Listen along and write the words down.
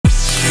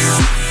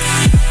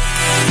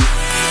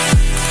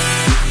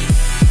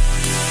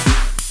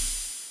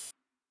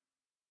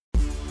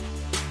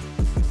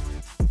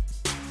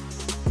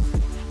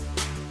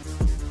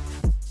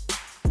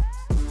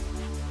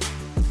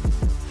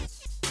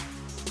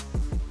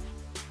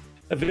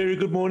A very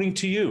good morning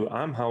to you.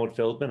 I'm Howard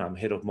Feldman. I'm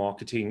head of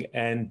marketing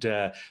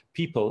and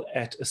people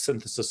at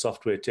Synthesis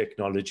Software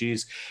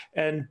Technologies.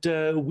 And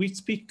we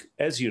speak,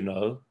 as you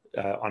know,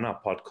 on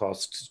our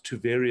podcast to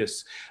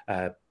various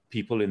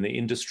people in the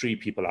industry,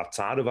 people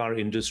outside of our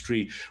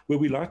industry, where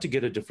we like to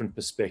get a different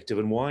perspective.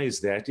 And why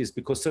is that? Is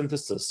because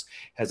Synthesis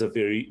has a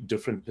very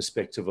different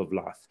perspective of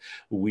life.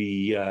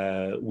 We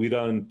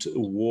don't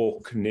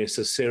walk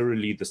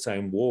necessarily the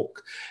same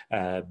walk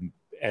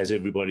as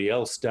everybody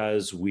else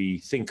does. We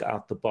think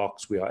out the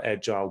box, we are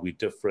agile, we're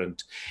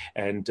different,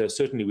 and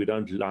certainly we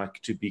don't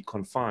like to be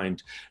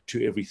confined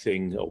to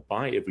everything or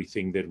by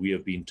everything that we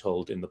have been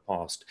told in the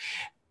past.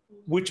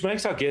 Which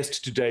makes our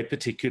guest today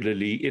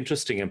particularly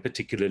interesting and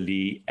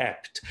particularly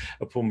apt.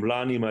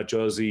 Phumlani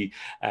Majozi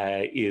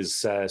is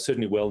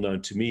certainly well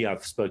known to me.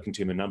 I've spoken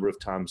to him a number of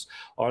times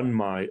on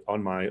my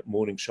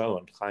morning show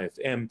on Chai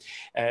FM,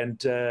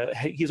 and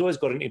he's always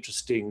got an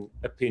interesting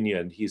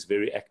opinion. He's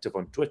very active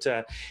on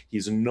Twitter.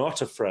 He's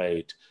not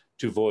afraid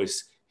to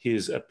voice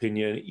his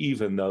opinion,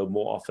 even though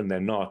more often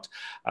than not,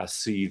 I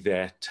see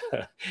that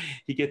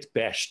he gets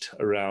bashed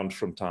around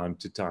from time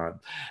to time.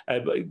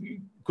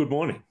 Good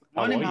morning.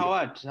 Morning,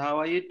 Howard. How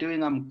are you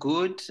doing? I'm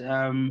good.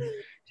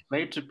 It's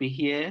great to be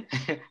here.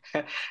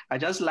 I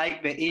just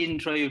like the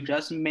intro you've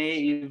just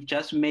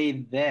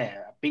made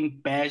there. Being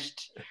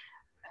bashed.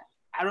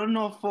 I don't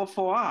know for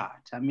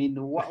what. I mean,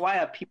 why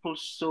are people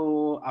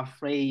so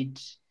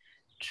afraid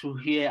to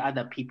hear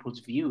other people's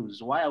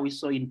views? Why are we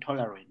so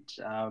intolerant?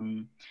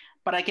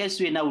 But I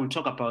guess we now will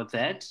talk about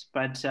that.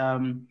 But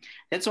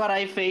that's what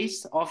I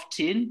face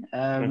often.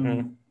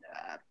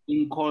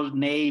 Being called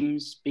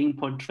names, being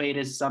portrayed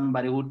as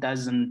somebody who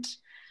doesn't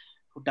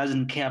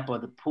care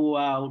about the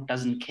poor, who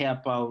doesn't care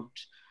about,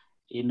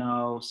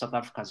 South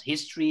Africa's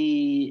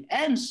history,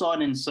 and so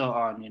on and so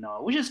on,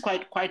 which is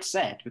quite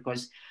sad,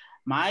 because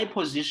my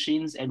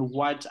positions and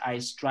what I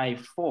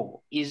strive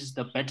for is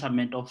the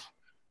betterment of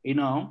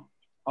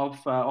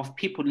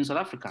people in South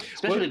Africa,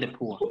 especially the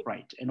poor,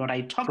 right? And what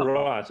I talk about.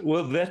 Right.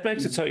 Well, that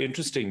makes it so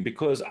interesting,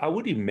 because I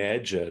would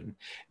imagine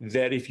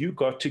that if you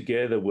got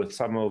together with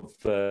some of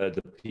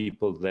the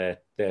people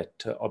that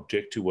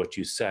object to what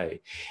you say,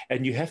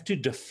 and you have to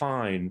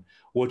define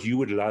what you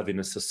would love in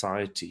a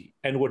society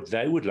and what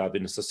they would love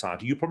in a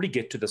society, you probably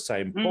get to the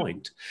same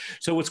point.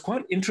 So it's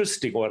quite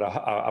interesting what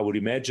I would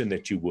imagine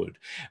that you would,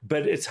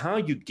 but it's how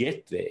you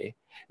get there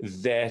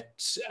that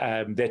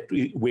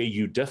where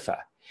you differ.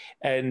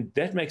 And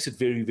that makes it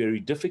very, very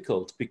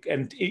difficult,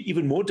 and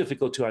even more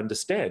difficult to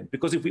understand,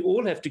 because if we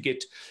all have to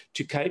get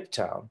to Cape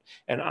Town,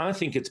 and I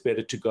think it's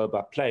better to go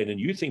by plane, and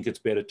you think it's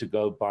better to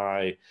go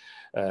by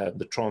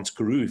the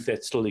Trans-Karoo, if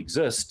that still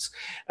exists,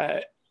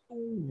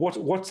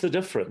 what's the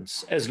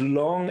difference? As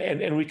long,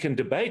 and we can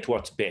debate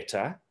what's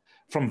better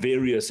from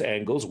various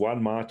angles.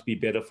 One might be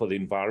better for the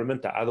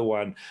environment. The other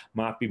one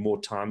might be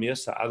more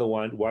timeous. The other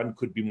one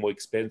could be more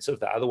expensive.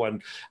 The other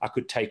one, I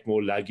could take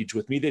more luggage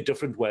with me. There are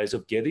different ways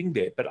of getting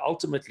there. But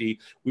ultimately,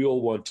 we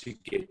all want to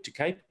get to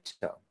Cape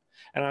Town.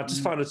 And I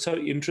just find it so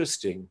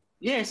interesting.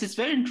 Yes, it's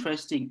very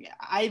interesting.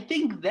 I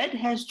think that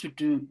has to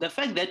do, the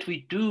fact that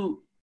we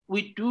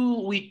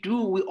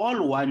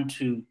all want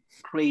to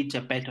create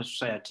a better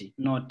society,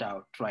 no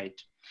doubt, right?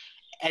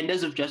 And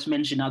as I've just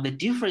mentioned now, the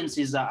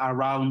differences are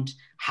around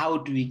how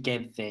do we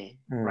get there,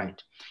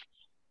 right?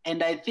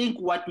 And I think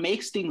what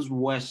makes things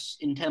worse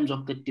in terms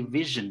of the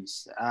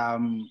divisions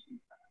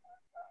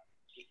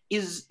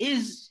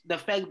is the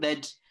fact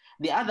that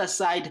the other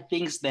side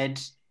thinks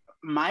that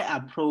my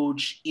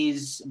approach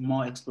is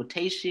more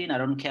exploitation. I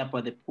don't care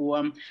about the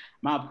poor.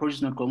 My approach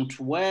is not going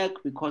to work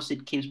because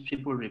it keeps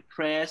people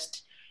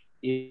repressed,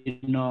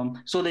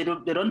 So they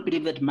don't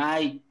believe that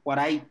what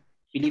I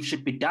believe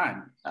should be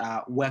done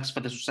works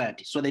for the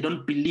society. So they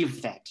don't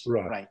believe that,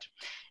 right?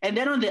 And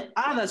then on the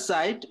other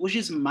side, which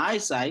is my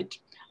side,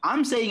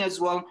 I'm saying as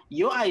well,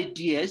 your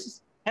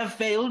ideas have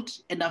failed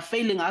and are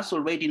failing us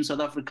already in South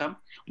Africa.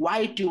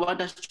 Why do you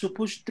want us to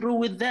push through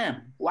with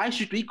them? Why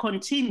should we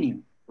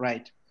continue,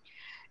 right?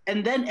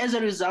 And then as a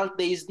result,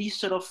 there is this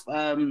sort of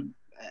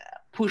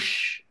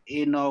push,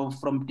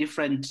 from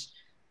different,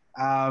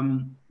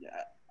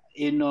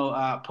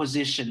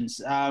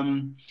 positions.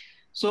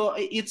 So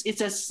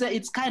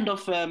it's kind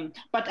of,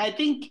 but I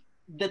think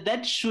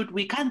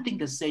we can't think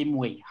the same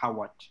way,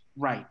 Howard,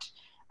 right?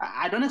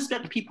 I don't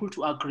expect people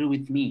to agree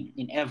with me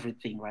in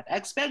everything, right? I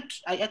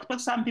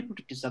expect some people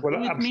to disagree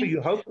with me. Well, I'm sure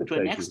you hope that to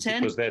an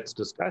extent, because that's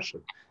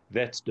discussion,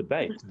 that's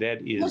debate,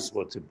 that is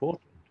what's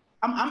important.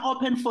 I'm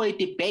open for a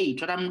debate.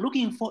 What I'm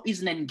looking for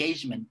is an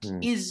engagement,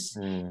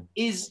 to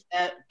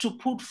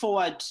put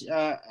forward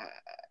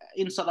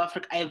in South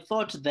Africa. I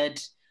thought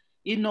that,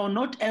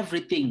 not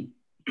everything.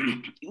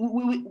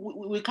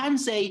 we can't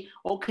say,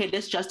 okay,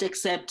 let's just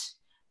accept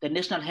the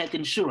national health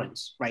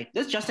insurance, right?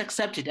 Let's just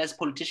accept it as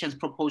politicians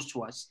propose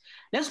to us.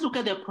 Let's look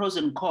at the pros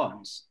and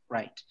cons,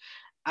 right?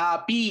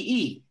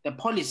 BEE, the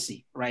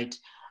policy, right?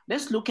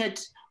 Let's look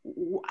at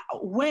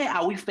where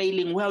are we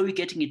failing, where are we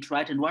getting it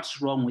right, and what's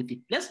wrong with it.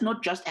 Let's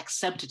not just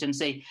accept it and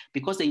say,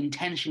 because the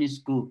intention is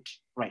good,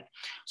 right?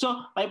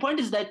 So my point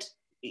is that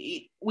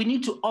we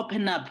need to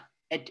open up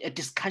a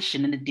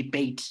discussion and a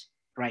debate,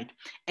 right?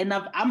 And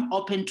I'm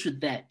open to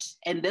that,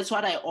 and that's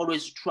what I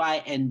always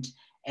try and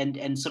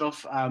sort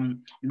of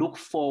look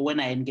for when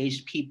I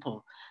engage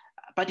people.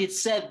 But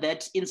it's said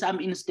that in some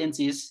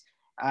instances,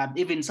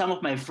 even some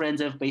of my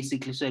friends have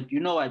basically said, you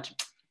know what,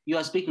 you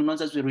are speaking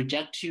nonsense, we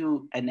reject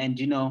you, and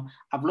you know,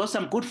 I've lost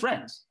some good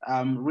friends.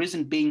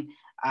 Reason being,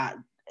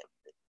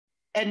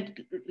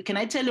 and can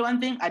I tell you one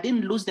thing? I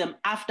didn't lose them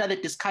after the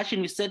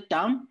discussion we sat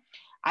down.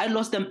 I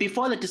lost them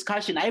before the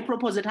discussion. I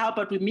proposed that, how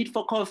about we meet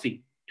for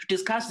coffee to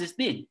discuss this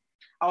thing?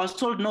 I was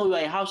told, no, you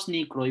are a house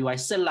Negro, you are a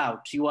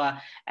sellout, you are,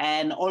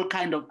 and all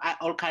kind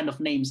of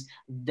names.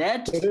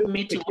 That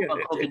meeting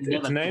over coffee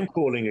it's name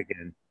calling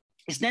again.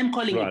 It's name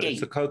calling right, again.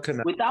 It's a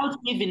coconut. Without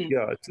even,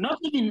 not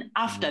even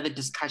after the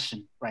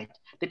discussion, right?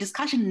 The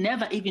discussion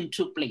never even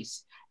took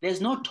place.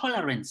 There's no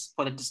tolerance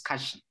for the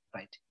discussion,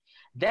 right?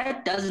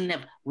 That doesn't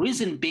have,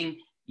 reason being,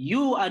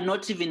 you are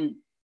not even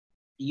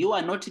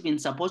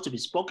supposed to be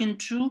spoken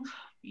to.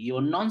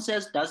 Your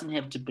nonsense doesn't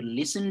have to be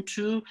listened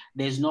to.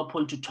 There's no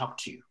point to talk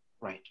to you,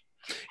 right?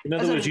 In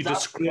other words, you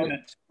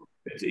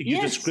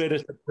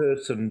discredit the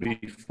person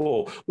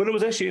before. Well, it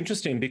was actually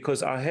interesting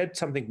because I had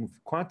something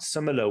quite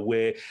similar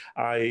where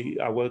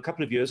a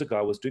couple of years ago,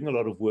 I was doing a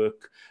lot of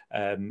work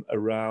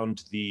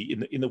around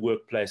in the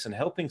workplace and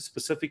helping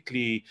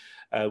specifically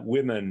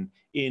women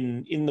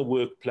in the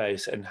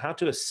workplace and how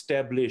to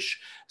establish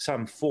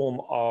some form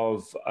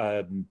of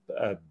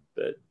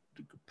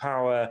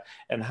power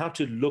and how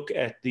to look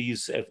at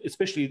these,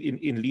 especially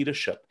in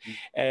leadership.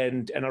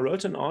 And I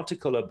wrote an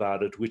article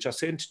about it, which I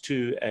sent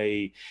to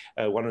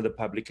one of the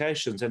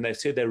publications, and they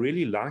said they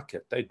really like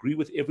it. They agree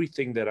with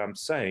everything that I'm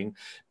saying,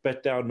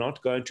 but they're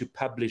not going to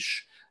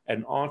publish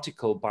an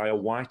article by a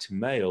white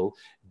male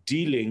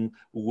dealing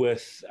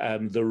with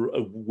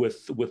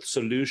with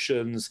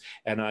solutions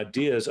and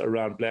ideas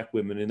around Black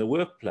women in the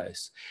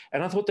workplace.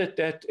 And I thought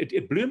that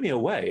it blew me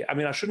away. I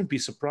mean, I shouldn't be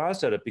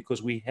surprised at it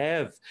because we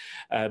have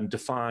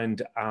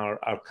defined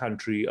our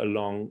country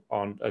along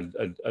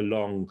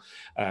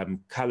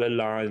color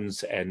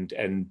lines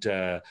and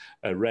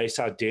race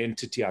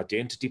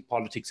identity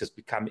politics has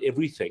become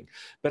everything.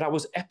 But I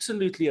was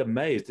absolutely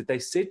amazed that they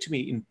said to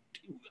me,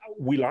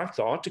 we like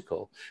the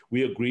article,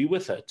 we agree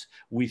with it,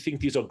 we think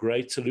these are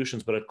great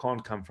solutions, but it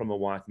can't come from a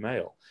white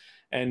male.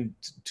 And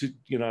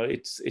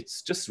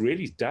it's just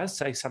really does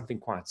say something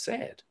quite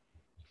sad.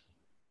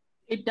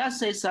 It does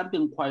say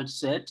something quite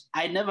sad.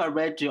 I never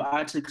read your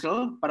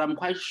article, but I'm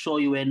quite sure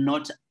you were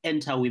not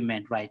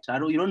anti-women, right?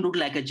 You don't look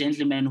like a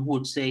gentleman who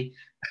would say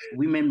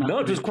women must No,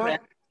 it was quite.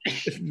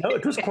 No,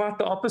 it was quite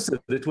the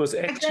opposite. It was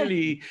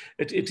actually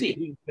it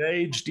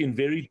engaged in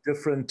very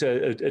different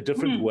a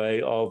different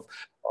way of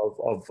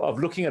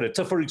looking at it.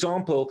 So, for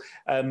example,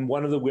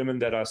 one of the women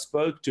that I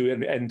spoke to,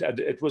 and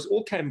it was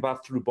all came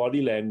about through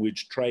body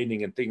language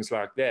training and things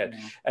like that.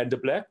 Yeah. And a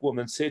Black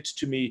woman said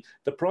to me,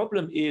 the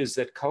problem is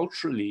that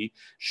culturally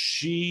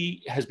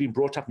she has been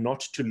brought up not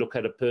to look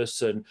at a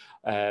person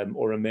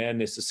or a man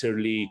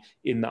necessarily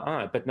in the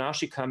eye, but now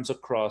she comes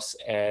across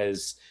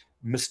as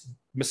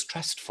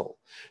mistrustful.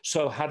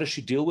 So how does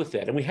she deal with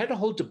that? And we had a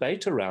whole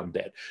debate around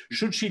that.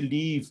 Should she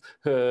leave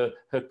her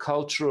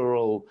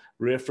cultural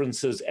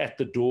references at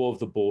the door of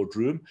the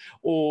boardroom,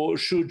 or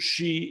should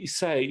she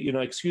say,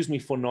 excuse me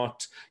for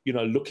not,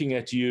 looking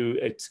at you?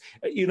 It's,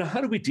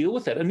 how do we deal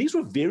with that? And these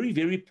were very,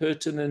 very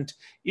pertinent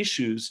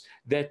issues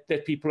that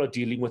people are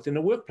dealing with in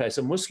the workplace.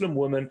 A Muslim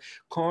woman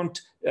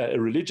a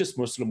religious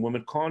Muslim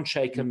woman can't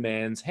shake a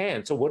man's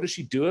hand. So what does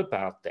she do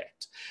about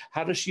that?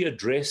 How does she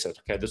address it?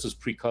 Okay, this is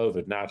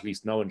pre-COVID. Now at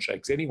least no one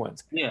shakes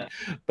anyone's hand.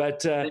 Yeah. But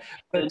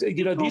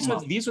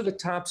these are the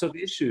types of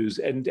issues,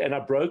 and I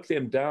broke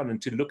them down and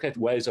to look at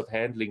ways of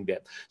handling them.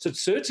 So it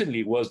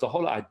certainly was the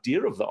whole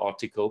idea of the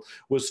article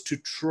was to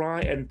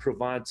try and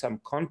provide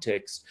some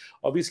context,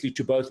 obviously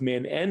to both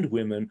men and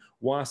women,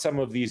 why some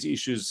of these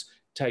issues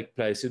take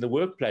place in the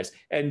workplace.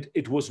 And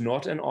it was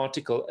not an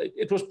article.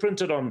 It was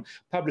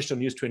published on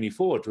News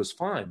 24. It was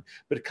fine.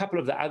 But a couple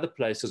of the other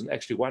places, and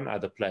actually one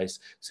other place,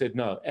 said,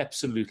 no,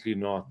 absolutely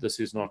not. This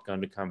is not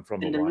going to come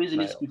from a white male. And the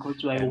reason is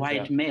because you are a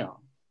white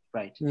male,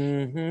 right?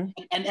 Mm-hmm.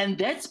 And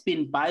that's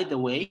been, by the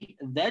way,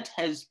 that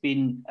has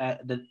been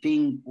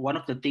one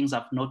of the things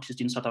I've noticed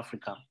in South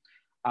Africa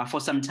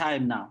for some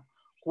time now,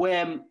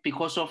 where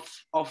because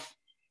of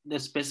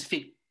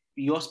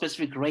your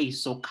specific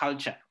race or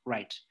culture,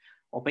 right?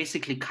 Or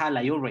basically color,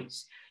 your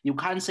race. You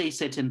can't say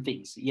certain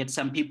things, yet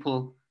some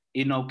people,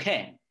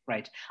 can,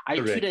 right? I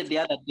tweeted the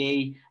other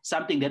day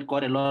something that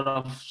got a lot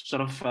of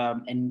sort of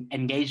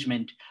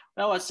engagement.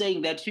 I was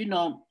saying that,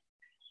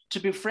 to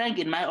be frank,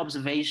 in my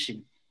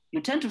observation, you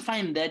tend to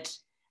find that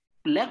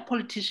Black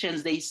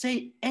politicians, they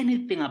say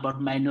anything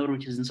about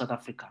minorities in South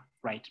Africa,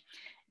 right?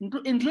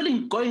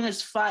 Including going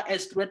as far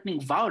as threatening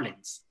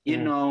violence,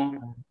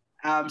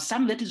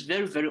 some that is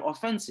very, very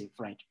offensive,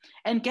 right?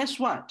 And guess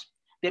what?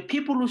 The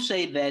people who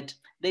say that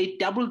they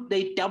doubled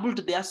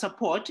their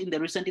support in the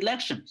recent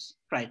elections,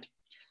 right?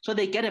 So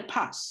they get a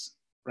pass,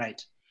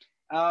 right?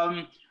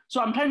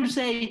 So I'm trying to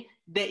say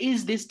there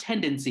is this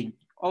tendency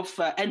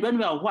and when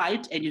we are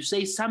white and you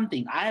say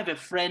something, I have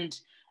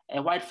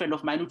a white friend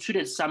of mine who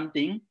tweeted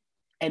something,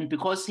 and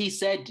because he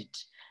said it,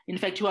 in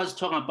fact, he was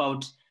talking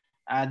about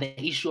the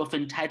issue of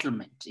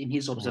entitlement in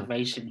his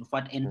observation of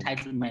what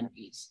entitlement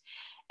is.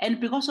 And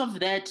because of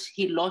that,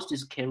 he lost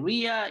his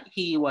career.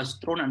 He was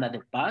thrown under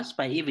the bus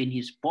by even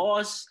his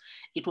boss.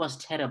 It was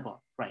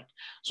terrible, right?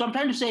 So I'm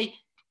trying to say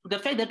the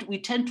fact that we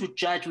tend to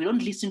judge, we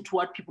don't listen to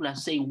what people are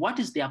saying. What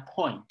is their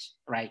point,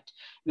 right?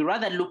 We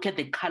rather look at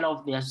the color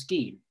of their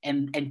skin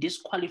and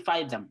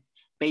disqualify them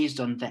based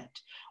on that.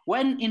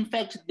 When in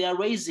fact, they're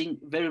raising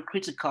very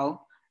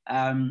critical,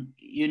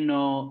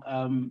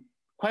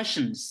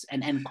 questions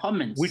and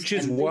comments. Which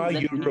is why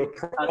you're a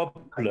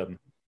problem.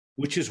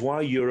 Which is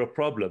why you're a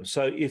problem.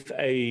 So if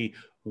a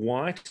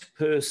white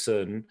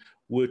person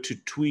were to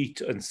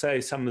tweet and say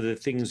some of the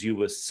things you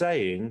were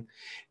saying,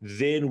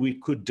 then we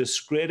could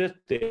discredit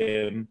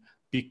them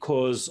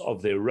because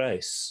of their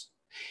race.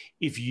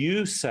 If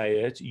you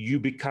say it, you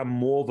become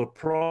more of a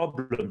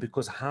problem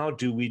because how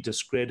do we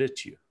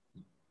discredit you?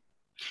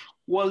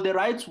 Well, the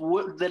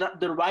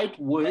right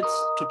words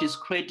to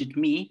discredit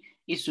me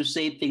is to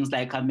say things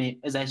like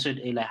as I said,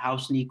 a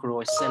house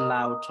Negro, a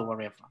sellout, or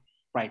whatever,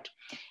 right?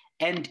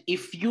 And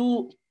if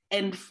you're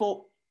a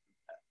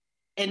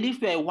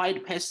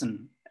white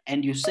person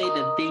and you say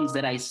the things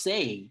that I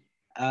say,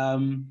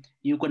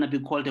 you're going to be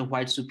called a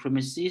white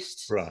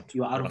supremacist. Right.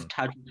 You're out of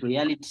touch with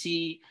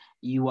reality.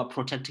 You are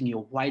protecting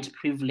your white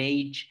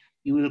privilege.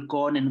 You will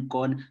go on and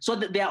go on. So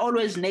there are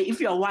always,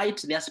 if you're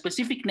white, there are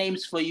specific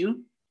names for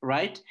you,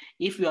 right?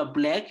 If you are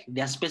black,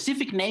 there are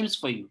specific names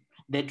for you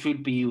that will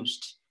be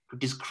used to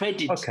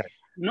discredit,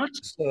 not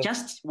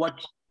just what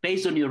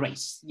based on your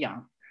race. Yeah.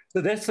 So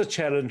that's the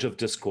challenge of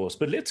discourse.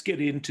 But let's get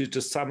into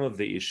just some of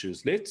the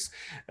issues.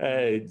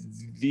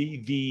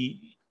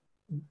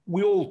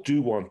 We all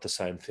do want the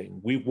same thing.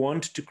 We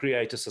want to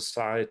create a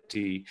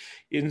society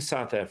in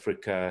South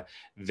Africa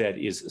that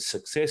is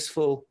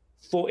successful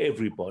for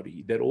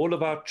everybody, that all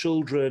of our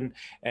children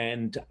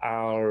and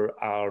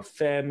our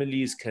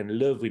families can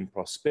live in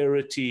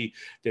prosperity,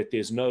 that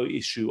there's no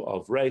issue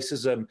of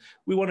racism.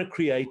 We want to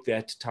create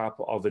that type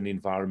of an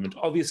environment.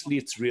 Obviously,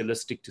 it's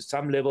realistic to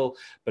some level,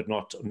 but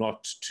not on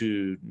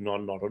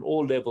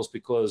all levels,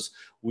 because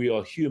we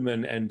are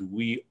human and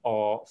we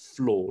are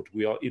flawed.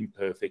 We are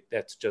imperfect.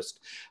 That's just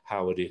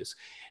how it is.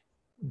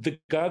 The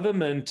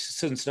government,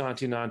 since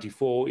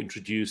 1994,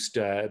 introduced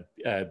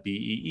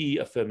BEE,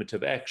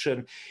 affirmative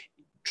action.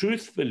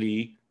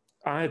 Truthfully,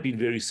 I have been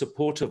very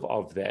supportive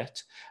of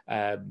that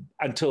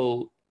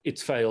until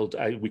it's failed.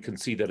 We can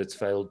see that it's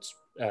failed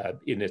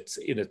in its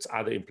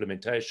either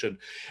implementation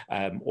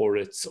or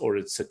its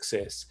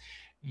success.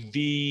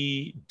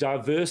 The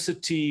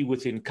diversity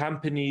within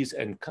companies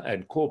and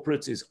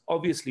corporates is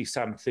obviously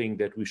something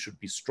that we should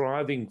be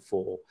striving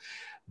for,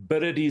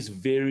 but it is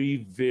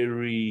very,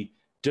 very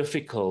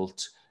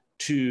difficult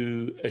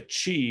to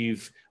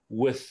achieve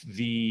with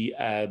the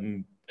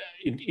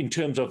in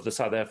terms of the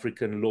South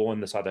African law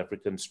and the South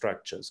African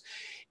structures.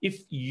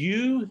 If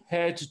you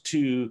had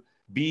to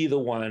be the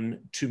one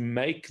to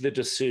make the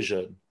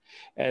decision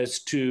as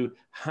to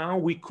how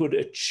we could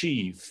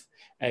achieve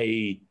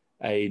a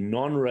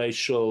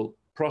non-racial,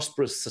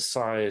 prosperous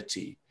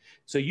society,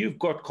 so you've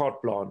got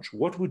carte blanche,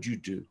 what would you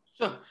do?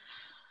 Sure.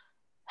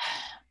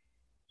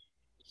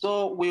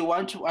 So we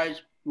want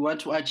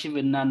to achieve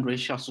a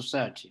non-racial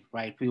society,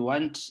 right? We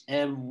are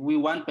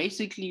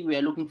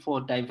looking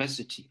for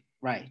diversity.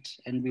 Right.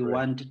 And we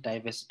want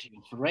diversity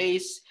of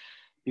race,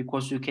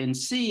 because you can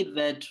see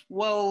that,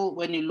 well,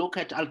 when you look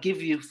at, I'll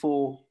give you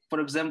for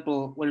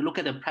example, when you look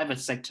at the private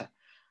sector,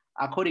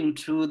 according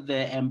to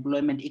the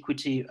Employment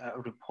Equity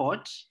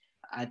Report,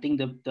 I think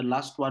the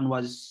last one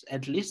was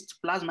at least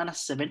plus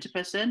minus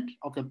 70%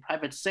 of the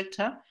private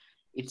sector.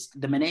 It's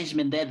the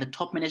management there, the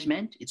top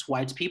management, it's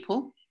white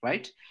people,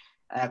 right?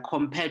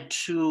 Compared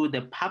to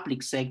the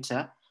public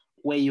sector,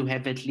 where you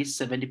have at least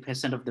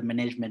 70% of the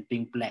management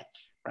being black,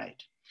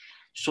 right?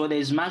 So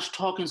there's much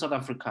talk in South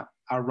Africa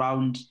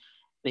around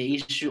the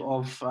issue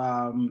of,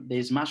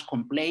 there's much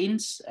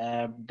complaints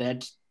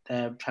that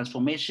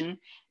transformation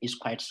is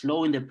quite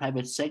slow in the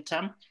private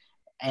sector,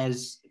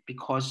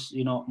 because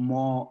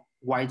more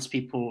white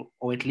people,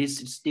 or at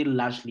least it's still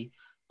largely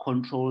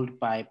controlled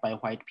by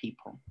white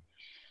people.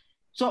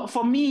 So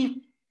for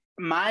me,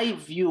 my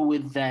view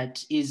with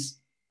that is,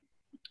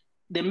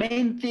 the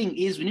main thing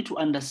is we need to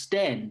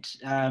understand,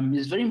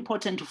 it's very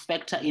important to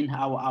factor in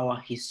our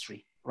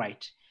history,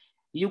 right?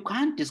 You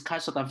can't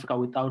discuss South Africa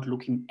without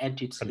looking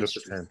at its 100%.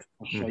 History.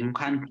 For sure, you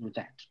can't do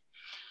that.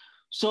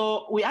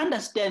 So we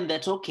understand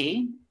that,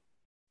 okay,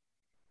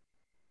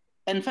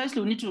 and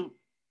firstly, we need to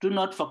do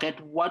not forget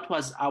what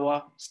was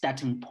our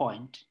starting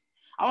point.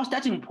 Our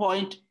starting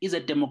point is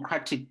our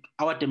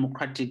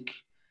democratic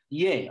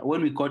year,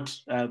 when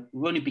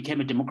we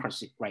became a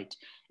democracy, right,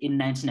 in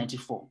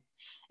 1994.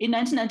 In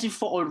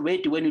 1994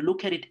 already, when you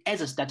look at it as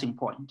a starting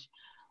point,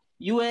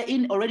 you were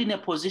already in a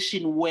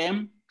position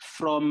where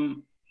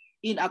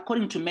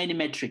according to many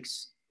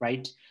metrics,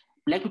 right,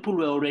 Black people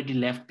were already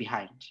left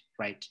behind,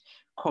 right,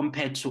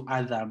 compared to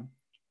other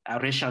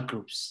racial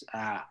groups,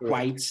 Right.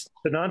 whites.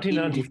 The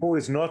 1994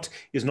 is not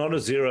a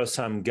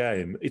zero-sum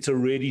game. It's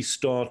already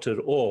started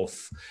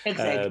off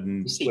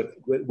Exactly.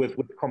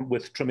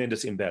 with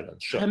tremendous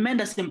imbalance. Sure.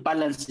 Tremendous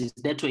imbalances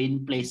that were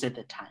in place at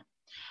the time.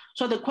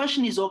 So the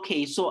question is,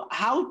 okay, so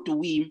how do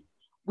we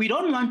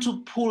don't want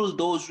to pull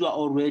those who are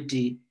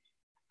already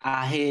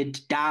ahead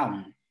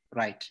down,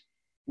 right?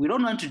 We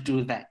don't want to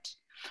do that.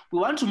 We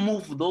want to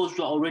move those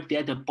who are already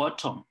at the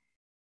bottom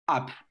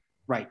up,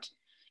 right?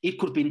 It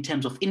could be in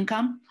terms of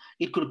income.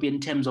 It could be in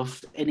terms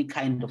of in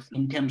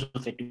terms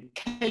of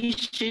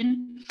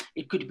education.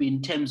 It could be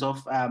in terms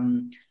of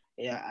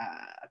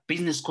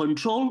business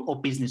control or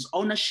business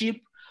ownership.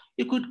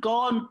 You could go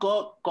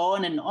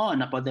on and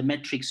on about the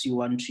metrics you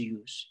want to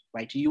use,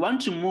 right? You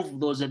want to move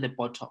those at the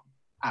bottom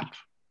up,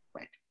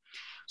 right?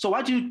 So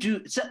what do you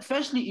do? So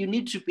firstly, you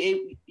need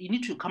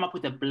to come up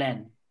with a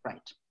plan,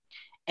 right?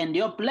 And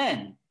your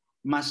plan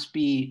must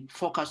be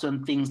focused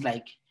on things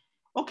like,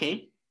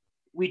 okay,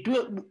 we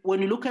do it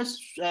when you look at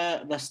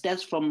the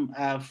stats from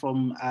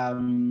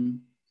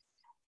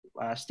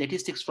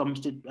statistics from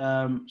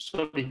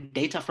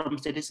data from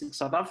Statistics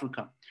South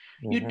Africa.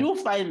 Mm-hmm. You do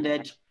find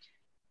that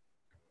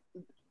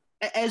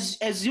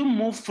as you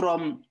move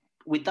from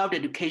without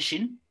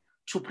education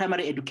to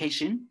primary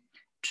education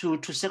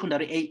to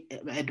secondary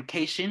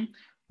education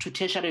to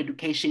tertiary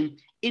education,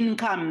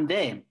 income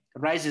there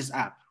rises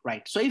up,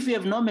 right? So if you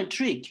have no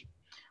matric,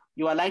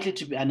 you are likely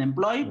to be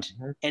unemployed,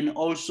 mm-hmm. and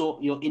also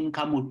your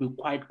income would be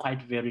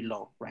quite very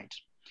low, right?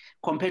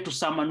 Compared to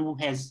someone who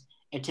has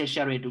a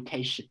tertiary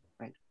education,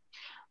 right?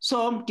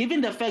 So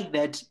given the fact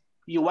that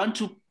you want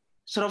to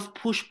sort of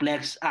push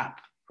blacks up,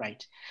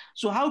 right?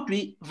 So how do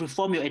we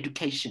reform your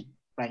education,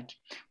 right?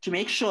 To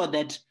make sure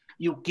that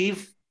you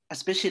give,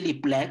 especially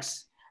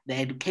blacks, the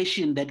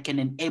education that can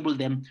enable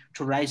them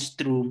to rise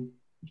through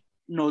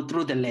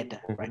the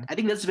ladder, mm-hmm. right? I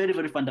think that's very,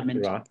 very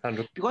fundamental. Right.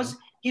 100%. Because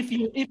if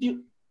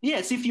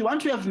you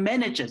want to have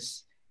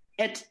managers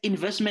at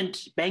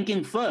investment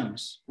banking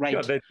firms, right?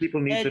 Yeah, that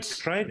people need the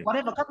training.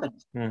 Whatever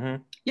companies.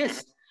 Mm-hmm.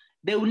 Yes,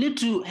 they will need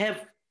to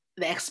have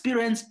the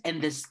experience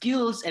and the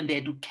skills and the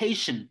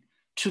education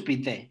to be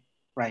there,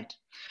 right?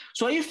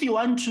 So if you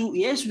want to,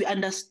 yes, we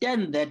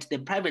understand that the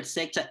private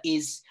sector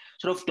is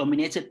sort of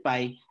dominated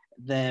by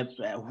the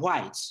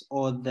whites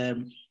or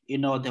the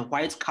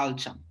white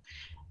culture,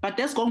 but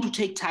that's going to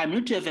take time. You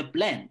need to have a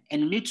plan,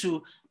 and you need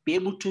to be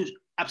able to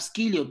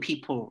upskill your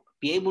people,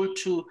 be able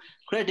to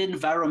create an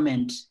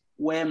environment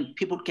where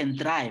people can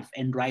thrive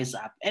and rise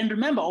up. And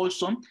remember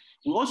also,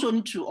 we also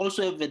need to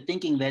also have the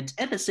thinking that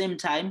at the same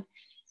time,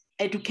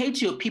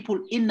 educate your people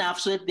enough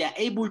so that they are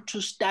able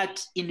to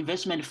start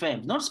investment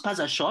firms, not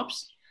spaza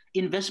shops,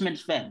 investment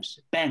firms,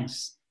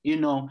 banks,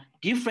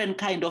 different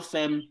kind of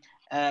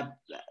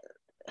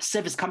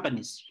service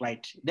companies,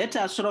 right? That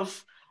are sort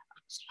of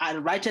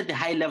right at the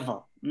high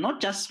level,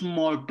 not just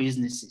small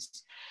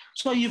businesses.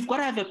 So you've got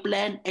to have a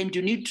plan, and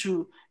you need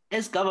to,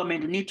 as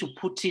government, you need to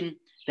put in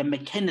the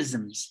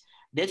mechanisms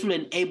that will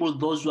enable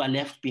those who are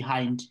left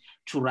behind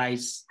to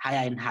rise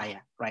higher and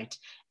higher, right?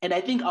 And I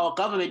think our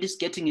government is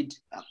getting it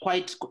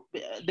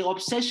the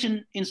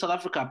obsession in South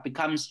Africa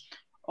becomes,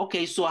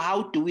 okay, so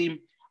how do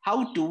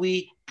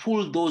we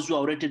pull those who are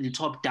already at the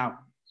top down?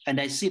 And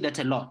I see that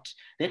a lot.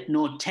 That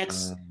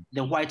tax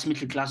the white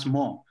middle class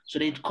more, so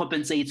that it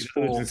compensates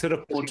instead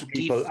of pulling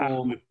people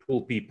up, we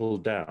pull people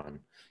down.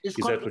 Is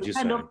that what you're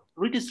saying? Kind of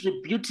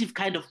redistributive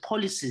kind of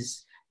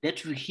policies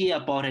that we hear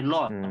about a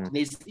lot.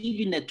 There's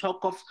even a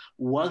talk of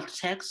wealth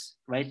tax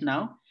right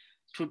now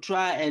to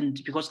try and,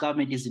 because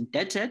government is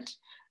indebted,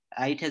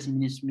 it has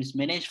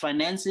mismanaged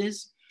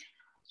finances.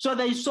 So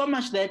there is so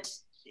much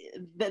that's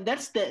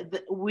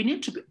we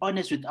need to be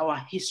honest with our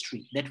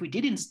history, that we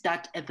didn't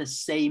start at the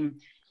same.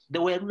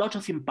 There were a lot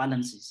of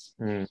imbalances,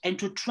 and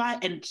to try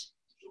and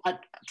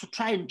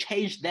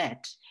change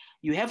that,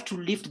 you have to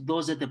lift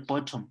those at the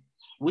bottom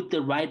with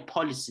the right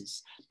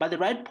policies. But the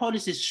right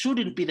policies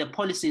shouldn't be the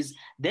policies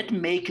that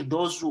make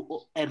those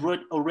who are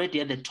already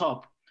at the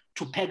top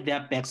to pack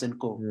their bags and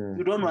go.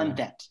 You don't want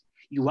that.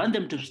 You want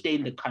them to stay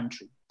in the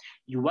country.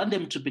 You want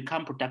them to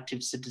become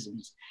productive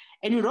citizens.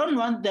 And you don't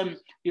want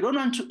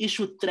to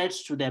issue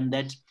threats to them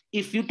that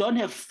if you don't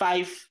have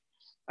five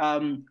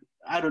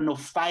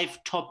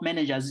top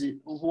managers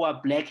who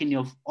are black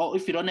or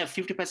if you don't have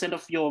 50%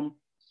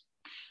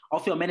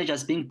 of your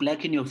managers being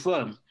black in your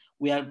firm,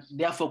 we are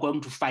therefore going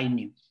to fine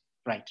you,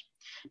 right?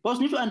 But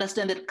you need to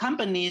understand that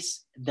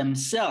companies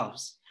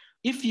themselves,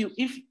 if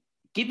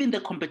given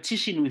the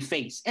competition we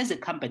face as a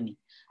company,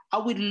 I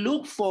would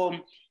look for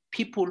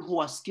people who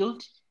are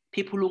skilled,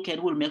 people who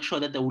will make sure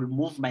that they will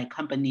move my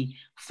company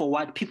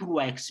forward, people who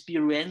are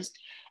experienced.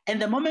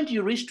 And the moment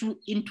you reach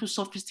into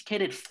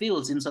sophisticated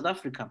fields in South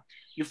Africa,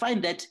 you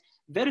find that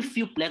very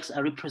few blacks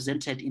are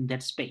represented in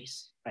that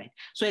space, right?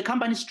 So a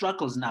company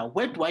struggles now.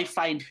 Where do I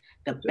find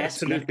the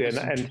best person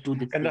to do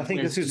this? And I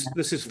think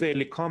this is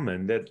fairly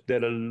common, that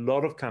a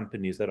lot of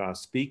companies that I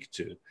speak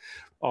to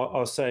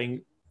are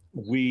saying,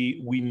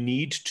 we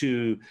need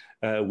to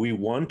we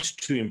want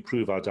to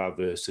improve our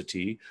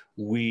diversity.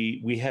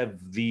 We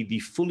have the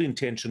full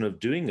intention of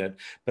doing it,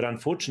 but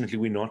unfortunately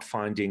we're not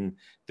finding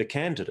the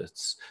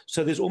candidates.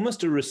 So there's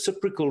almost a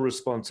reciprocal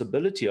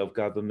responsibility of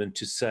government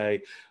to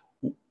say,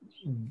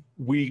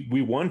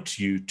 we want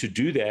you to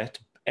do that,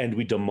 and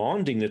we're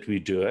demanding that we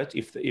do it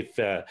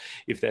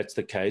if that's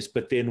the case.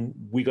 But then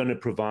we're going to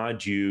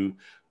provide you.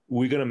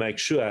 We're going to make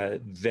sure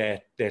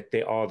that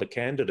there are the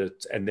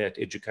candidates and that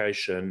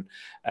education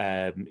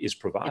is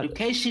provided.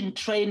 Education,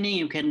 training,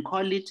 you can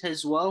call it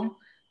as well.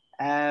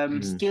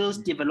 Skills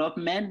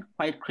development,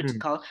 quite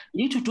critical.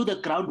 You need to do the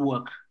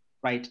groundwork,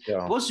 right?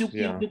 Yeah. Because you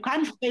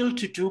can't fail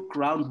to do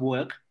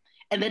groundwork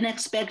and then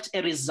expect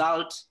a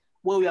result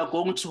where we are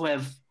going to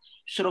have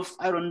sort of,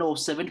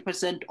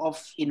 70%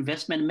 of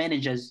investment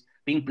managers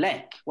being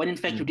Black, when in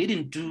fact you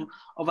didn't do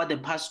over the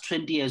past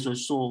 20 years or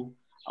so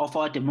of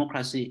our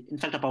democracy, in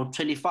fact about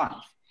 25,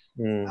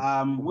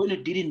 when you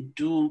didn't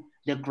do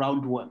the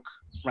groundwork,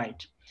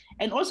 right?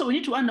 And also we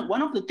need to,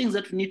 one of the things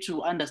that we need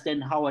to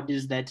understand, Howard,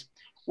 is that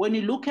when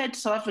you look at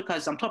South Africa,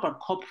 I'm talking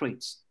about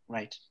corporates,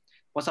 right?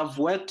 Because I've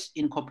worked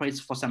in corporates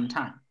for some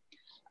time.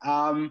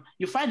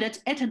 You find that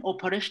at an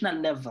operational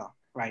level,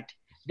 right,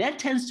 there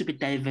tends to be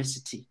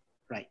diversity,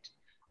 right?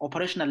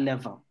 Operational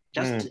level,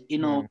 just,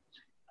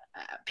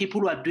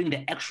 people who are doing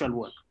the actual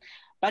work.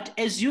 But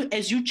as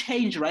you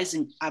change,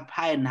 rising up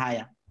higher and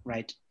higher,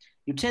 right,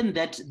 you tend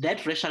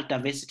that racial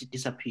diversity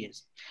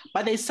disappears.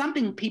 But there's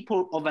something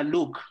people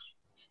overlook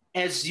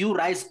as you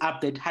rise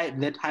up that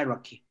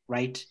hierarchy,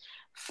 right,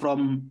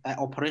 from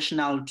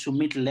operational to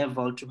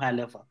mid-level to high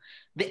level.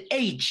 The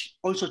age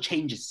also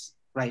changes,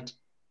 right?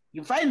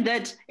 You find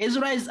that as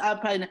you rise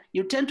up, and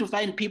you tend to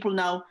find people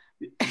now,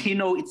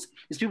 it's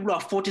people who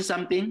are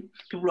 40-something,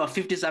 people who are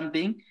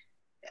 50-something,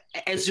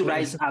 as you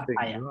rise up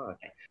higher. Right.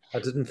 I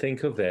didn't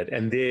think of that.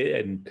 And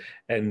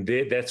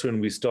that's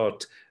when we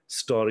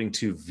starting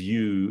to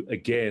view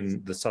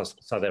again the South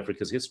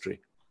Africa's history.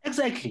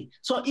 Exactly.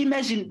 So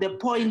imagine the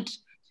point,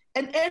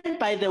 and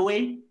by the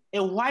way,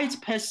 a white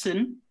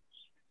person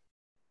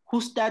who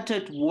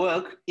started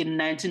work in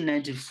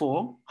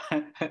 1994,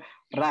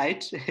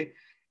 right,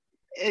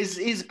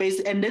 is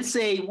based, and let's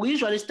say we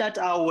usually start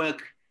our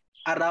work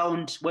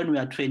around when we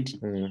are 20,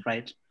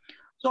 right?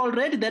 So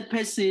already that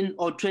person,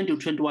 or 20 or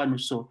 21 or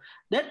so,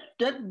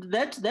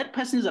 that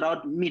person is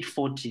around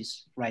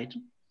mid-40s, right?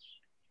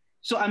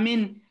 So I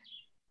mean,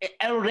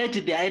 already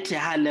they're at a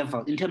high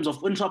level in terms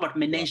of when we talk about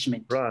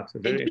management. Right.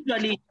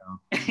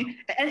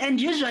 And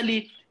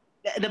usually,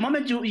 the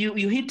moment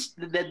you hit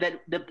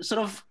the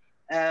sort of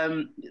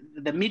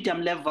the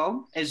medium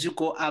level as you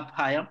go up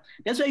higher,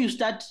 that's where you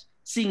start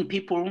seeing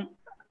people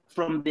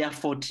from their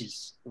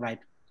 40s, right?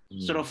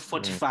 Sort of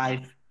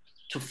 45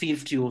 to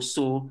 50 or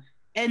so.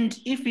 And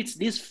if it's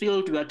this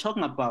field we are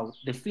talking about,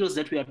 the fields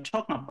that we are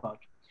talking about,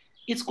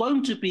 it's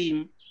going to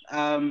be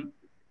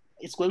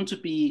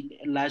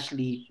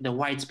largely the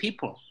white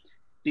people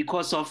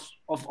because of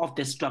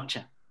the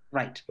structure,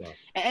 right? Yeah.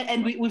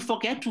 And we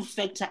forget to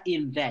factor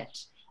in that,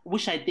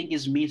 which I think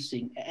is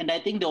missing. And I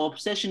think the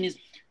obsession is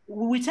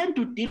we tend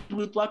to deal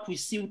with what we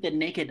see with the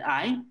naked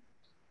eye.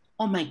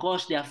 Oh my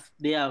gosh,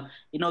 they are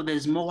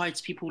there's more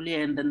white people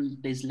here and then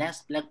there's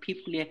less Black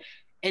people here.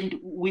 And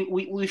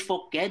we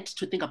forget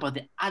to think about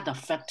the other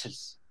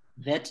factors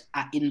that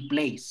are in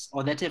place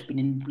or that have been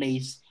in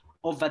place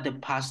over the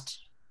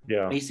past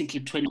basically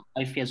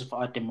 25 years of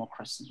our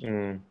democracy.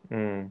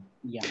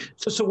 Yeah.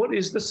 So what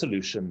is the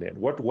solution then?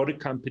 What do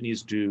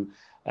companies do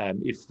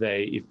if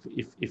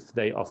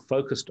they are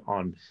focused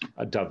on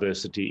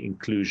diversity,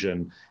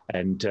 inclusion,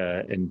 and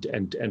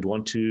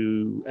want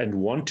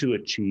to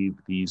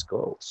achieve these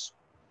goals?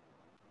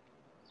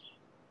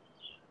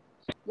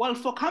 Well,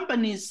 for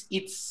companies,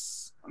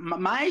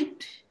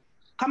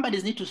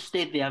 companies need to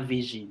state their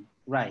vision,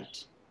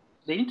 right?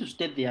 They need to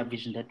state their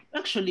vision that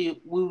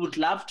actually we would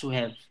love to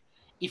have,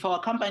 if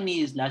our company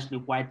is largely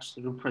white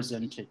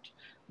represented,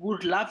 we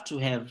would love to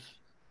have,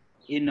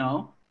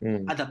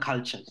 other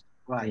cultures,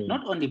 right?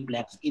 Not only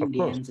Blacks,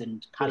 Indians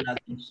and colors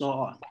and so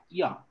on.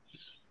 Yeah,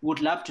 would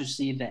love to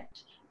see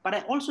that.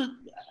 But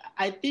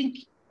I think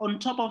on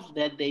top of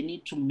that, they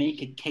need to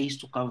make a case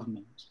to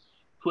government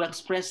to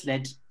express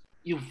that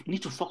you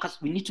need to focus.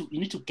 You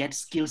need to get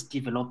skills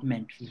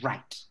development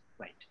right.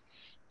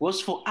 Because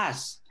for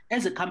us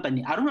as a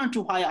company, I don't want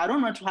to hire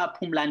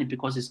Phumlani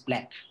because he's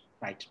Black,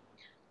 right?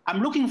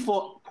 I'm looking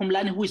for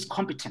Phumlani who is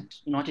competent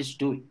in what he's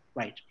doing,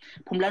 right?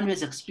 Phumlani who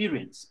has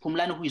experience,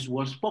 Phumlani who is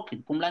well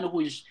spoken, Phumlani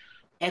who is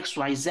X,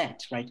 Y, Z,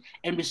 right?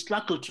 And we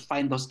struggle to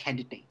find those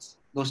candidates,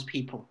 those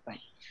people,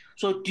 right?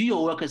 So do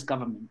your work as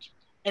government.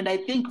 And I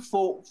think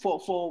for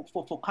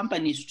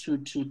companies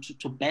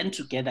to band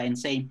together and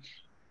say,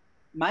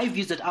 my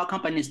view is that our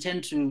companies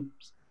tend to,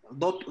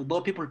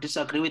 though people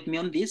disagree with me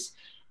on this,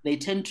 they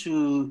tend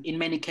to, in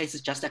many cases,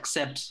 just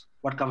accept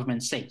what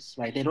government says,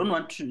 right? They don't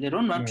want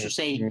to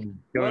say,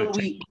 well,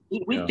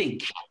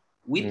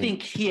 we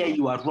think here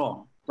you are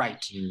wrong,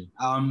 right?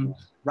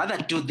 Rather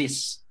do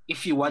this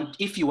if you want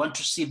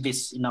to see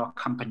this in our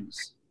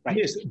companies. Right.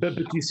 Yes, but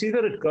you see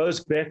that it goes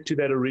back to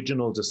that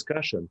original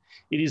discussion.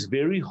 It is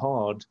very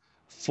hard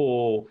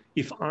for,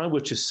 if I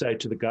were to say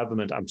to the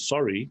government, I'm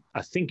sorry,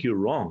 I think you're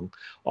wrong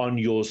on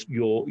your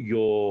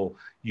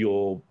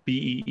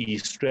BEE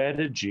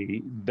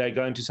strategy, they're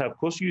going to say, of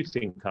course you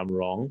think I'm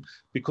wrong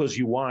because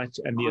you're white,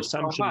 and the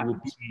assumption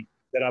will be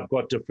that I've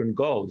got different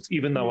goals.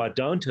 Even though I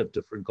don't have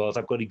different goals,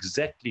 I've got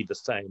exactly the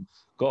same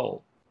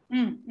goal.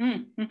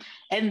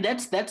 And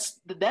that's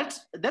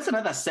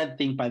another sad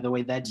thing, by the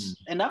way, that,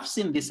 and I've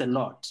seen this a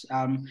lot,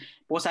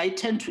 because I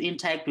tend to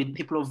interact with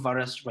people of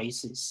various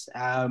races,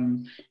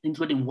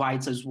 including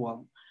whites as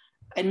well.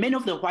 And many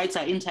of the whites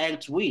I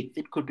interact with,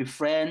 it could be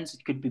friends,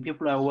 it could be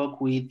people I work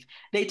with,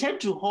 they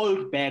tend to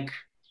hold back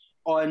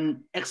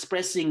on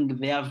expressing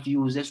their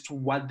views as to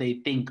what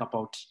they think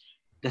about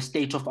the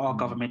state of our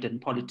government and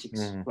politics,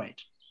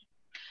 right?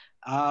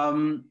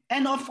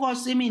 And of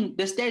course, I mean,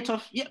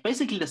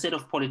 basically the state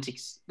of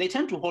politics, they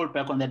tend to hold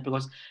back on that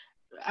because,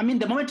 I mean,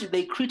 the moment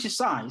they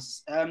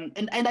criticize,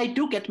 and I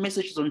do get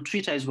messages on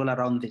Twitter as well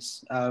around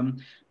this,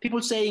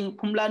 people saying,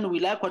 Phumlani, we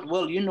like what,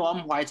 well, you know,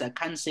 I'm white, I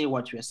can't say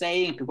what you're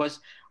saying because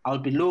I'll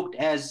be looked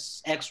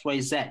as X, Y,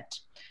 Z.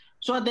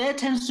 So there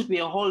tends to be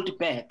a hold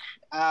back,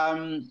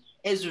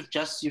 as you've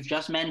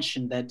just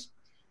mentioned, that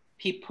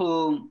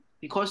people,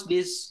 because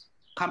these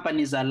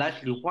companies are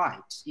largely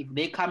white, if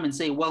they come and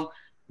say, well,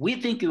 we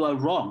think you are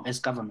wrong as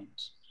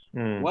government.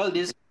 Well,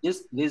 these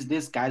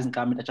guys in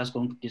government are just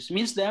going to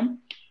dismiss them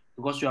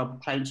because you are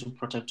trying to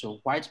protect your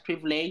white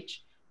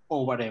privilege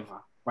or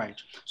whatever, right?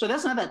 So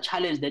that's another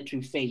challenge that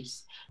we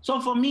face.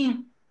 So for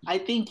me, I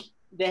think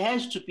there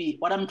has to be,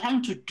 what I'm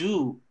trying to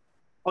do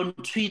on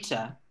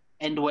Twitter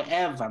and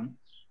wherever,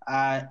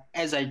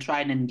 as I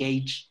try and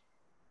engage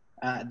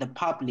the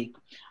public,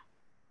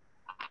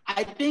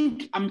 I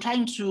think I'm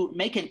trying to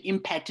make an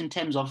impact in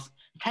terms of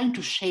trying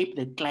to shape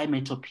the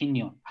climate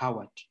opinion,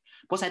 Howard.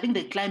 Because I think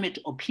the climate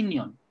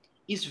opinion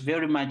is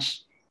very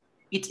much,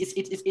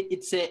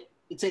 it's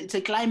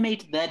a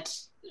climate that,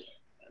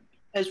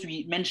 as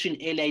we mentioned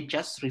earlier,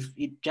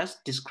 it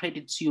just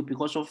discredits you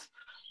because of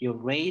your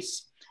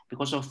race,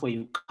 because of where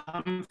you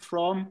come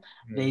from.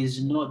 There is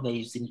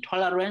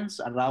intolerance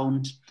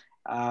around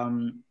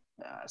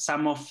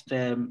some of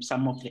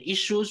the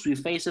issues we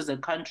face as a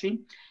country.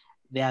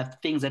 There are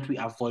things that we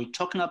avoid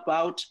talking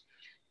about.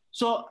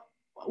 So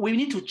we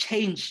need to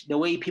change the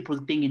way people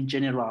think in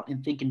general.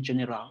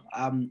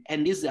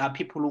 And these are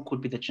people who could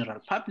be the general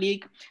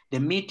public. The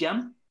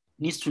media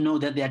needs to know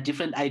that there are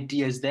different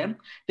ideas there.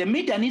 The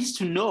media needs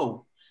to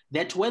know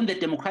that when the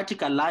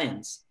Democratic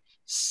Alliance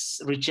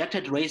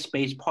rejected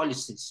race-based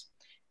policies,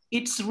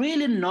 it's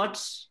really not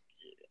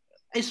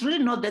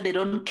that they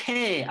don't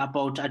care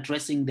about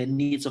addressing the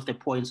needs of the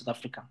poor in South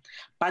Africa,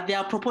 but they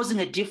are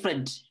proposing a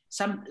different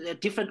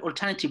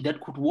alternative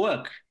that could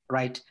work,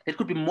 right? That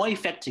could be more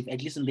effective,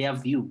 at least in their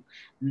view,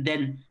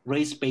 than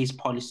race-based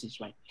policies,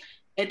 right?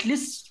 At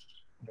least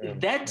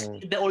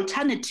the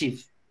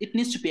alternative, it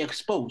needs to be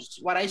exposed.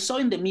 What I saw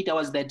in the media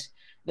was that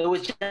there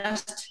was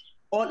just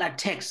all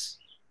attacks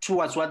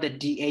towards what the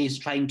DA is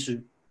trying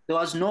to. There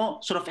was no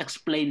sort of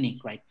explaining,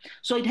 right?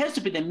 So it has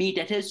to be the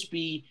media, it has to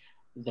be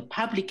the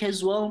public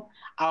as well,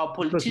 our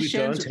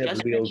politicians.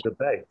 Because we don't have real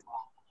debate.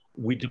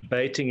 We're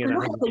debating in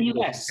look at the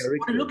US.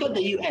 Look at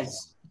the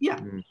US. Yeah.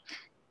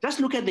 Just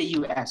look at the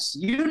US.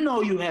 You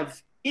know, you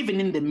have, even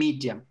in the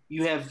media,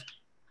 you have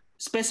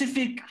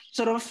specific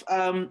sort of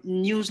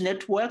news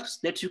networks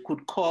that you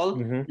could call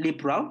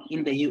liberal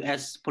in the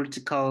US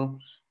political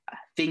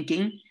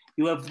thinking.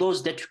 You have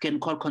those that you can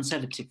call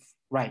conservative,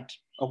 right?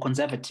 Or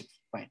conservative,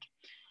 right?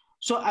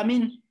 So, I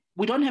mean,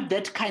 we don't have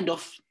that kind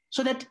of,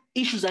 so that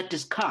issues are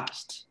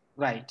discussed,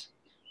 right?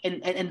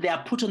 And they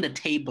are put on the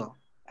table.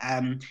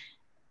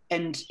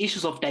 And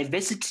issues of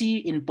diversity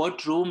in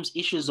boardrooms,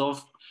 issues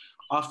of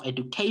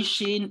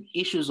education,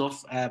 issues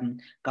of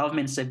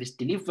government service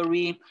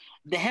delivery.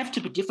 There have to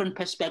be different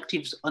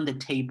perspectives on the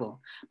table,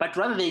 but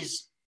rather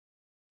there's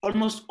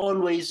almost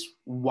always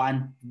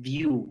one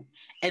view.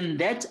 And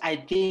that, I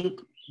think,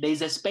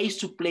 there's a space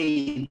to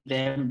play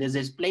them. There's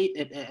a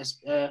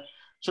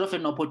sort of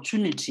an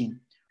opportunity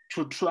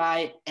to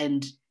try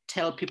and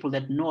tell people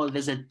that, no,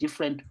 there's a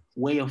different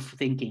way of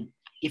thinking.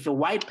 If a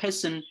white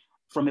person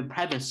from a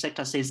private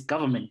sector says,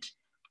 government,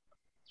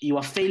 you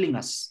are failing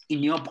us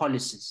in your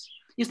policies,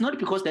 it's not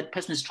because that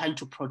person is trying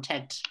to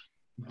protect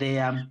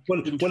their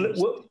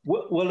interests.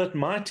 Well, it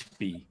might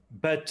be,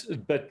 but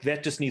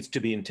that just needs to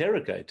be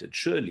interrogated,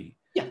 surely.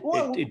 Yeah,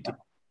 well,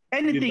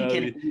 anything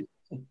can.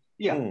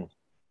 Yeah.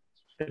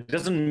 It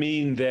doesn't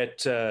mean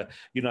that,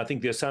 I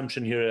think the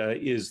assumption here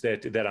is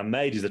that I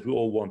made is that we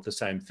all want the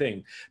same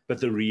thing. But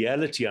the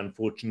reality,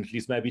 unfortunately,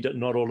 is maybe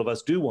not all of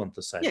us do want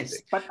the same thing.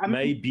 But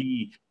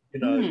maybe,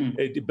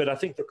 but I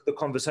think the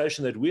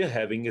conversation that we're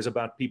having is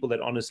about people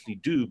that honestly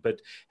do, but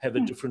have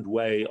a different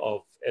way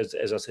of,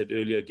 as I said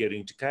earlier,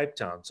 getting to Cape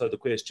Town. So the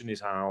question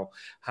is how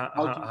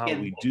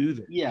we do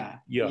that. Yeah.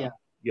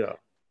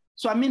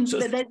 So, I mean,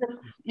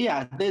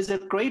 there's a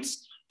great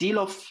deal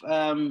of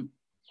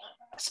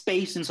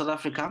space in South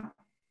Africa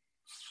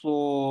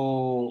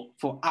for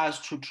us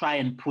to try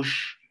and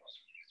push,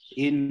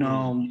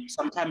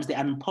 sometimes the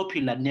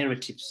unpopular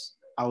narratives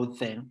out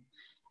there.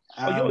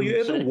 Are you So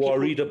ever that people,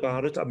 worried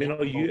about it? I mean,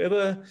 are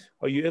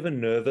you ever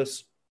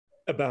nervous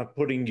about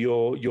putting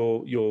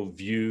your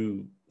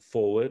view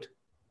forward?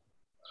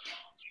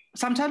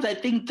 sometimes I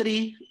think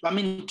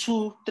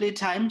two, three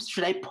times,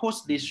 should I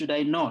post this? Should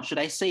I not? Should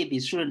I say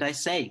this? Shouldn't I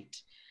say it?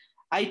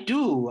 I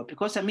do,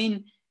 because I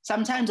mean,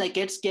 sometimes I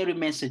get scary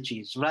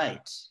messages,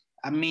 right?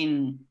 I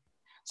mean,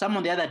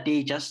 someone the other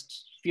day,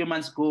 just a few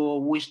months ago,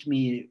 wished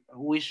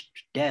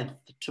death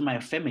to my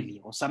family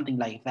or something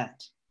like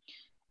that.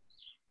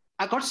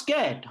 I got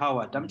scared,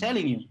 Howard. I'm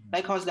telling you.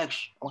 Like I was like,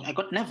 I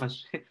got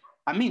nervous.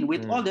 I mean,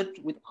 with all that,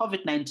 with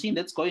COVID-19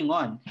 that's going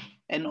on,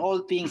 and all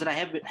things that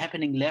are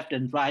happening left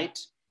and right.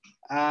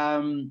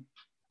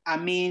 I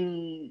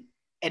mean,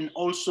 and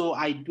also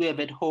I do have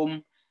at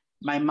home.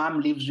 My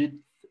mom lives with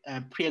a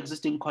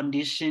pre-existing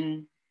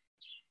condition.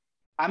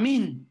 I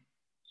mean,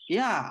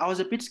 yeah, I was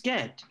a bit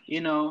scared.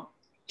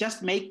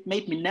 Just made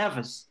me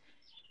nervous,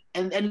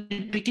 and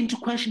you begin to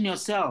question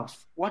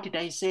yourself. What did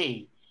I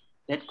say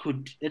that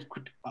could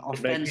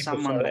offend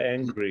someone? So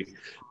angry,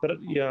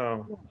 but yeah,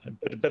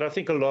 but I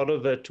think a lot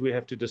of it we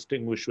have to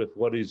distinguish with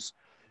what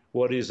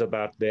is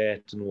about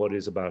that and what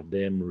is about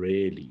them,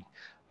 really.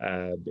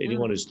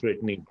 Anyone who's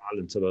threatening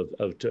violence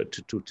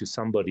to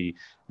somebody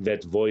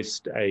that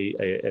voiced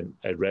a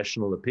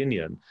rational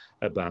opinion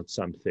about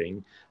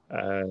something,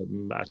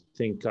 I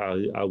think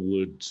I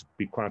would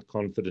be quite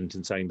confident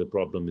in saying the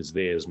problem is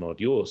theirs, not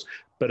yours.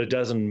 But it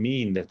doesn't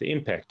mean that the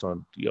impact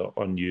on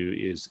you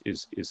is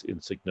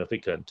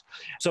insignificant.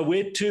 So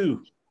where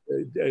to?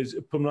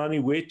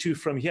 Phumlani, where to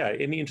from here?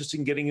 Any interest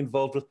in getting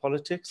involved with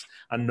politics?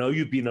 I know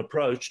you've been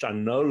approached. I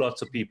know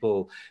lots of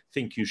people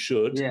think you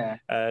should. Yeah.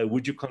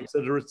 Would you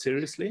consider it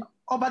seriously?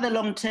 Over the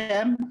long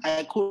term,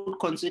 I could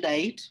consider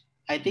it.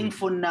 I think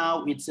for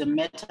now, it's a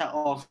matter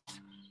of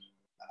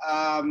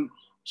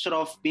sort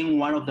of being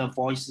one of the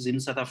voices in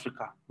South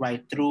Africa,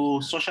 right?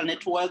 Through social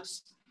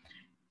networks,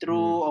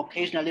 through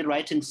occasionally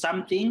writing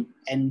something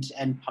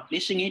and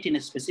publishing it in a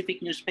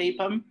specific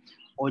newspaper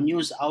or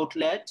news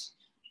outlet.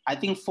 I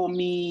think for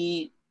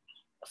me,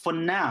 for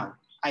now,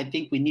 I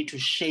think we need to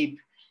shape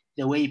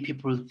the way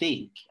people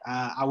think.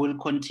 I will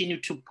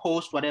continue to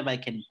post whatever I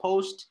can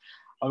post.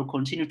 I will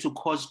continue to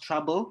cause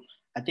trouble.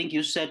 I think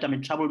you said I'm a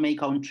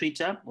troublemaker on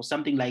Twitter or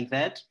something like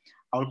that.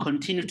 I will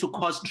continue to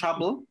cause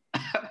trouble.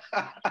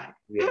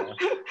 Yeah,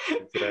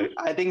 exactly.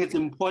 I think it's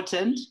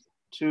important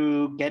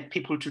to get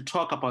people to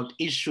talk about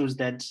issues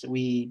that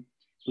we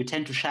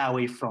tend to shy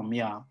away from.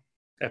 Yeah.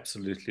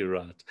 Absolutely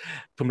right.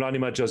 Phumlani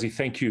Majozi,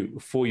 thank you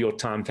for your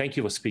time. Thank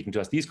you for speaking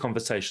to us. These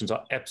conversations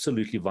are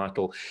absolutely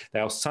vital. They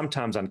are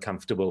sometimes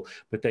uncomfortable,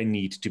 but they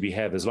need to be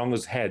had. As long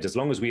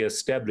as we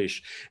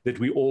establish that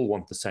we all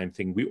want the same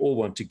thing, we all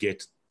want to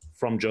get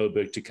from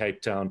Joburg to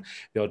Cape Town.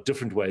 There are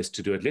different ways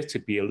to do it. Let's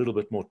be a little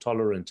bit more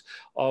tolerant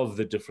of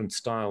the different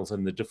styles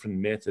and the different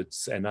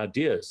methods and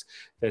ideas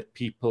that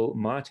people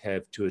might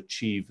have to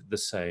achieve the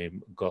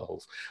same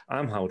goals.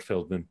 I'm Howard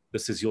Feldman.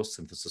 This is your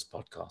Synthesis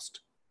Podcast.